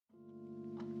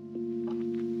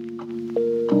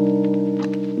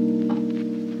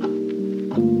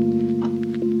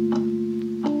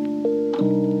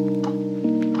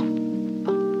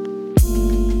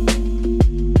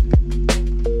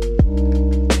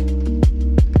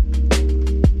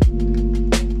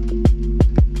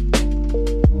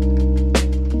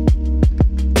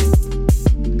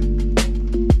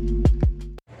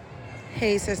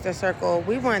Sister Circle,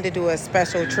 we wanted to do a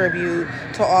special tribute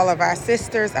to all of our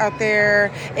sisters out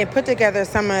there and put together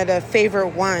some of the favorite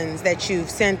ones that you've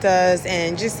sent us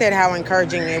and just said how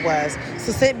encouraging it was.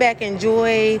 So sit back,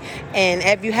 enjoy, and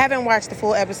if you haven't watched the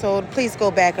full episode, please go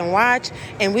back and watch,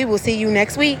 and we will see you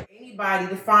next week. Anybody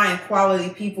to find quality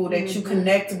people that you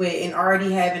connect with and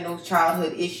already having those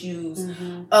childhood issues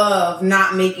of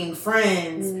not making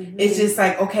friends. It's just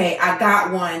like, okay, I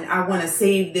got one. I want to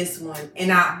save this one.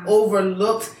 And I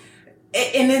overlooked.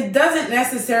 And it doesn't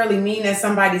necessarily mean that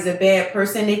somebody's a bad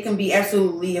person. They can be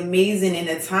absolutely amazing and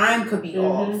the time could be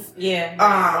off. Yeah.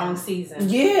 Wrong season.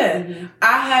 Yeah.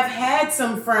 I have had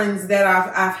some friends that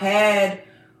I've had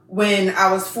when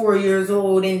I was 4 years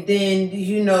old, and then,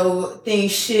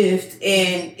 things shift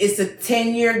and it's a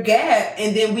 10-year gap,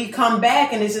 and then we come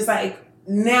back and it's just like,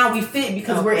 now we fit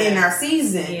because we're in our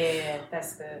season. Yeah,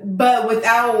 that's good. But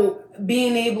without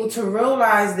being able to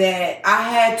realize that I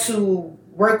had to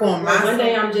work on myself. One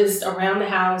day I'm just around the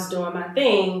house doing my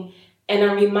thing, and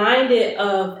I'm reminded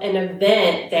of an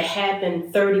event that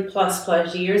happened 30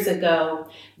 plus years ago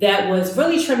that was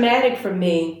really traumatic for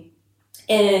me.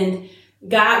 And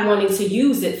God wanting to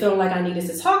use it, feeling like I needed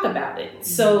to talk about it.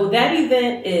 So that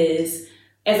event is,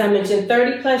 as I mentioned,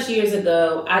 30 plus years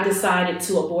ago, I decided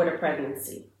to abort a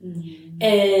pregnancy.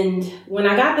 And when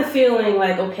I got the feeling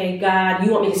like, okay, God,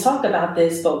 you want me to talk about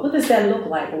this, but what does that look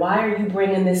like? Why are you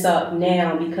bringing this up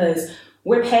now? Because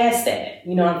we're past that.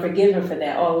 I'm forgiven for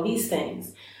that, all of these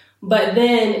things. But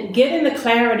then getting the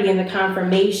clarity and the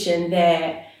confirmation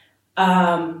that,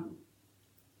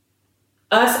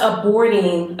 us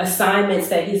aborting assignments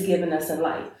that he's given us in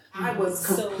life. I was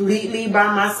completely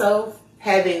by myself.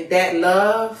 Having that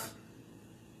love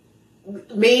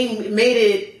made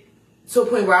it to a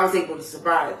point where I was able to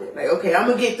survive it. Like, okay, I'm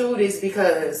going to get through this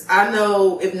because I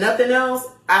know if nothing else,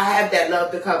 I have that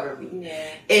love to cover me. Yeah.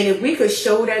 And if we could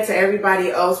show that to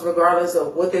everybody else, regardless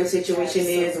of what their situation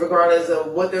is, regardless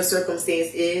of what their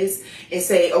circumstance is, and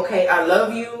say, okay, I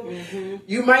love you.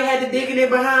 You might have to dig in it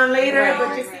behind later,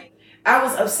 but I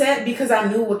was upset because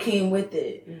I knew what came with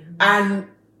it.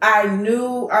 I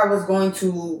knew I was going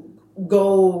to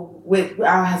go with,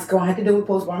 I was going to have to deal with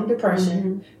postpartum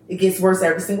depression. It gets worse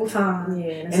every single time.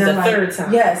 Yeah, and it's the third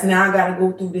time. Yes, now I got to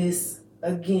go through this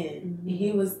again.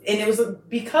 It was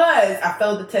because I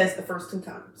failed the test the first 2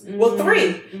 times. Well,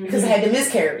 3, because I had the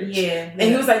miscarriage. And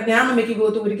he was like, now I'm going to make you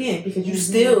go through it again because you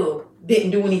still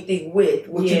didn't do anything with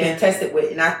what you've been tested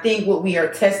with. And I think what we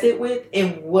are tested with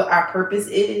and what our purpose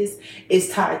is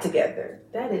tied together.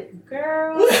 That is,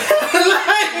 girl.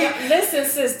 Listen,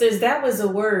 sisters, that was a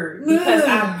word because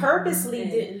I purposely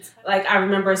didn't. Like, I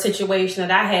remember a situation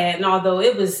that I had, and although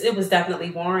it was definitely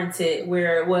warranted,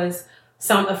 where it was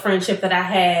a friendship that I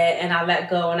had, and I let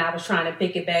go, and I was trying to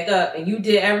pick it back up, and you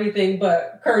did everything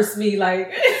but curse me.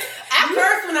 Like, I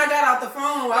cursed when I got off the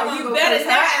phone. I was you better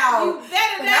not. You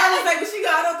better not. I was like, when she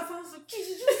got off the phone, I was like, did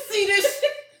you see this?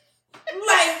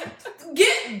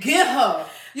 Like, get her.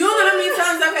 You don't know how many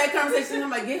times I've had conversations. I'm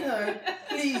like, get her,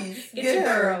 please. Get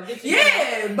her.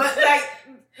 But like,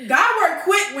 God worked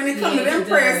quick when it comes to them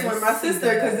prayers with my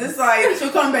sister, because it's like, she'll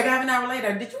come back half an hour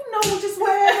later. Did you know what just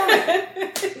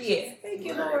went? Yeah. Thank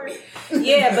you, Lord.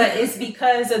 Yeah, but it's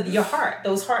because of your heart,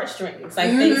 those heartstrings.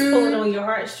 Like, things pulling on your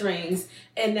heartstrings,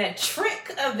 and that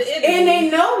trick of the enemy. And they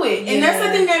know it. Yeah. And that's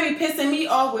the thing that be pissing me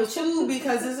off with you,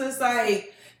 because it's just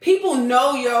like, people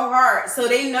know your heart, so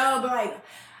they know, but like,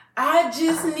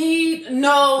 you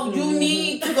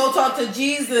need to go talk to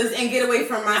Jesus and get away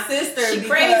from my sister. She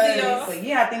crazy, y'all. So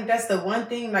yeah, I think that's the one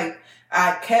thing, like,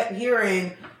 I kept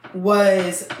hearing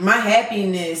was my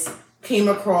happiness came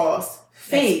across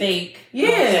fake. That's fake. Yeah.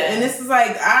 Okay. And this is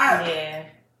like,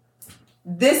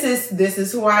 this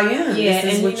is who I am. Yeah,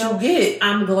 this is what you get.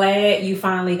 I'm glad you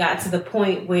finally got to the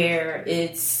point where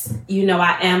it's,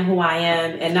 I am who I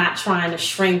am, and not trying to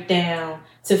shrink down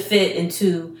to fit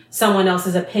into someone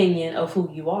else's opinion of who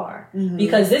you are.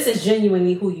 Because this is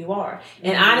genuinely who you are.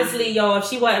 And honestly, y'all, if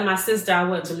she wasn't my sister, I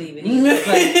wouldn't believe it either.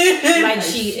 But like,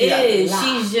 she is.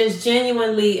 She's just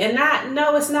genuinely, and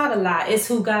it's not a lie. It's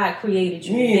who God created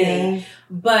you to be.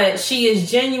 But she is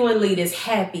genuinely this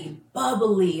happy,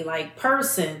 bubbly, like,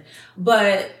 person.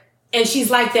 And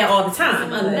she's like that all the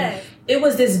time. It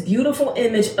was this beautiful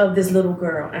image of this little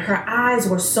girl, and her eyes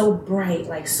were so bright,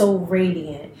 like so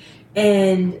radiant.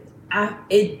 And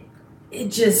it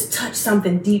just touched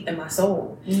something deep in my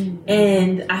soul.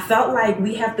 And I felt like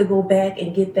we have to go back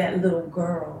and get that little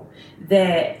girl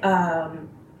that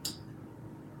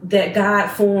that God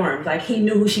formed. Like, he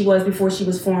knew who she was before she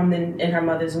was formed in her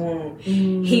mother's womb.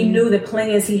 He knew the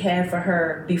plans he had for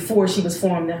her before she was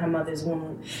formed in her mother's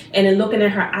womb. And in looking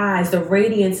at her eyes, the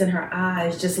radiance in her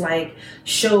eyes just like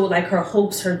showed like her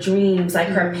hopes, her dreams, like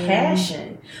her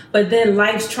passion. But then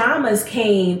life's traumas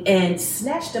came and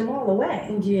snatched them all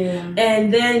away. Yeah.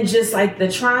 And then just like the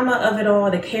trauma of it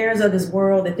all, the cares of this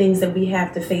world, the things that we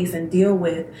have to face and deal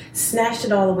with, snatched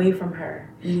it all away from her.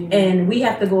 And we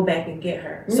have to go back and get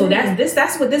her. So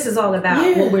that's what this is all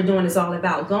about. What we're doing is all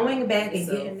about going back and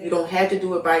getting her. You don't have to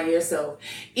do it by yourself.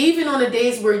 Even on the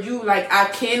days where you like, I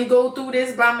can go through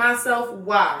this by myself.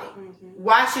 Why?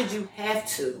 Why should you have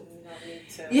to?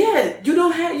 Yeah,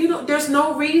 there's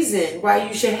no reason why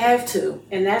you should have to.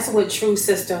 And that's what true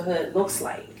sisterhood looks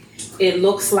like. It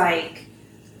looks like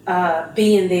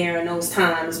being there in those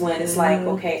times when it's like,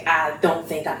 okay, I don't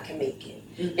think I can make it.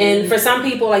 And for some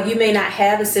people, like, you may not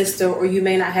have a sister, or you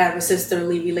may not have a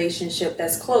sisterly relationship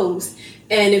that's close.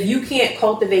 And if you can't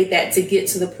cultivate that to get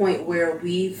to the point where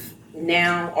we've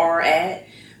now are at,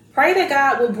 pray that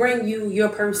God will bring you your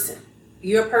person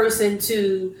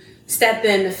to step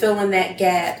in, to fill in that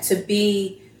gap, to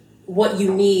be what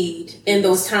you need in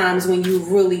those times when you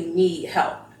really need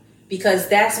help. Because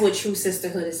that's what true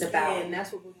sisterhood is about. And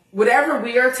that's what whatever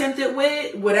we are tempted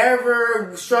with,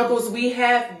 whatever struggles we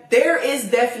have, there is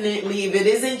definitely, if it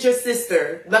isn't your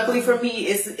sister, luckily for me,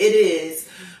 it is.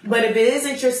 But if it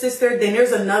isn't your sister, then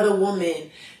there's another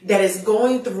woman that is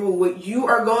going through what you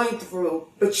are going through,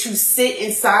 but you sit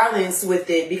in silence with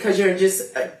it because you're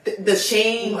just the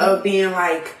shame of being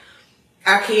like,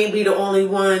 I can't be the only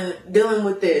one dealing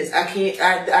with this. I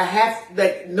have,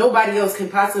 like, nobody else can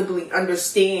possibly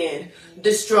understand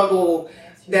the struggle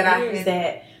that I have.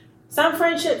 That some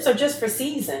friendships are just for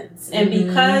seasons. And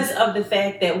because of the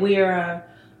fact that we're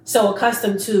so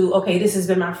accustomed to, okay, this has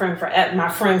been my friend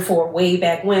for way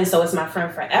back when, so it's my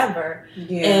friend forever.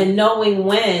 Yeah. And knowing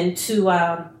when to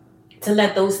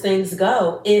let those things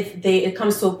go if it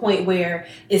comes to a point where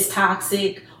it's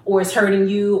toxic, or it's hurting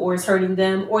you, or it's hurting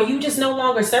them, or you just no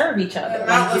longer serve each other. Am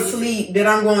I asleep that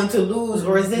I'm going to lose,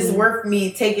 or is this worth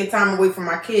me taking time away from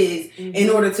my kids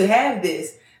in order to have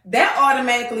this? That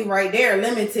automatically right there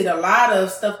limited a lot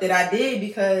of stuff that I did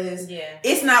because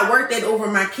it's not worth it over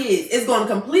my kids. It's going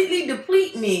to completely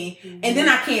deplete me, and then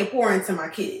I can't pour into my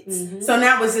kids. So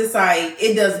now it's just like,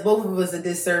 it does both of us a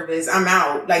disservice. I'm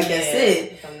out. Like, that's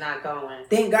it. I'm not going.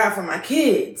 Thank God for my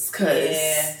kids,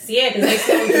 because because they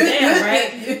slowed you down,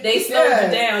 right? They slowed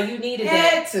you down. You needed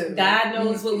that. God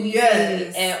knows what we need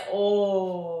at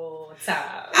all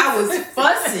times. I was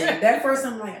fussing. That first,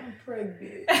 I'm like, I'm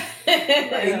pregnant.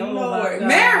 Like, Lord.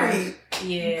 Married.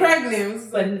 Yeah.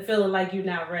 Pregnant. But feeling like you're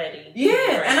not ready.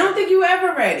 Yeah. And I don't think you're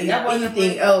ever ready. I want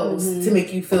anything else to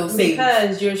make you feel safe.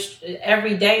 Because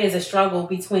every day is a struggle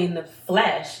between the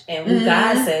flesh and who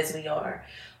God says we are.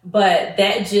 But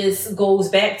that just goes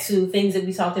back to things that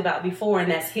we talked about before,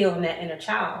 and that's healing that inner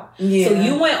child. Yeah. So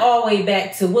you went all the way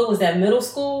back to, what was that, middle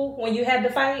school when you had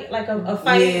to fight? Like a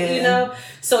fight, you know?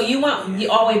 So you went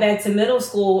all the way back to middle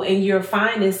school, and you're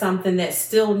finding something that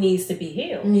still needs to be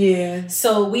healed. Yeah.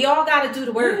 So we all got to do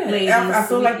the work, ladies. I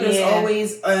feel like there's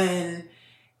always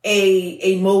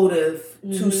a motive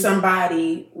to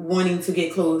somebody wanting to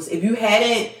get close. If you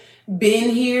hadn't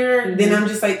been here, then I'm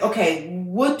just like, okay,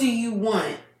 what do you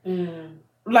want?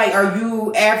 Like, are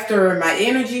you after my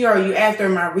energy? Are you after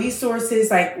my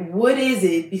resources? Like, what is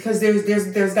it? Because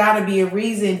there's got to be a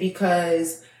reason,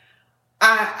 because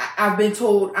I've been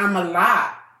told I'm a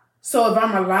lot. So if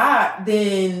I'm a lot,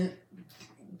 then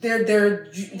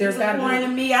there's got more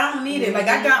in me. I don't need it. Like,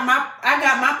 I got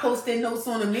my post-it notes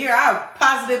on the mirror. I have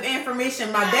positive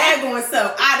information. My dad going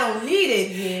so I don't need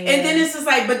it. Yeah. And then it's just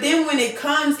like, but then when it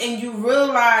comes and you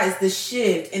realize the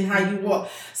shift in how you walk,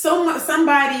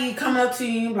 somebody come up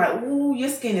to you and be like, ooh, your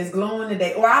skin is glowing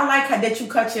today. Or I like how that you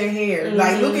cut your hair.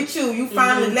 Like, look at you. You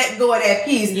finally let go of that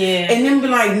piece. Yeah. And then be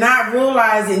like, not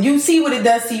realizing, you see what it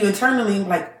does to you internally, and be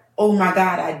like, oh my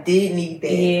God, I did need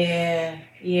that. Yeah.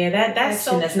 Yeah,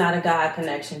 that's not a God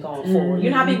connection going forward. You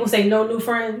know how people say no new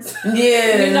friends?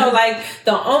 Yeah. You know, like,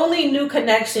 the only new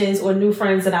connections or new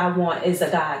friends that I want is a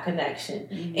God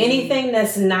connection. Anything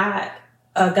that's not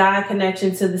a God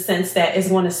connection, to the sense that it's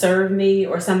going to serve me,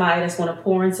 or somebody that's going to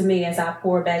pour into me as I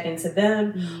pour back into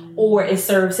them, or it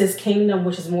serves His kingdom,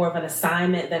 which is more of an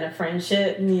assignment than a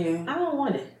friendship. Yeah. I don't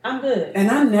want it. I'm good.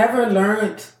 And I never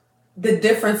learned the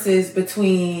differences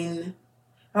between,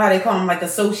 how they call them, like,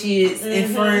 associates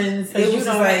and friends. It was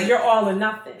like, you're all or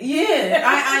nothing. Yeah,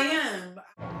 I am.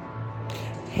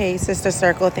 Hey, Sister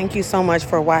Circle, thank you so much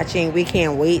for watching. We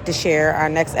can't wait to share our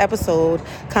next episode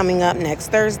coming up next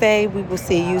Thursday. We will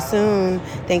see you soon.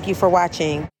 Thank you for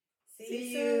watching. See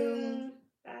you soon.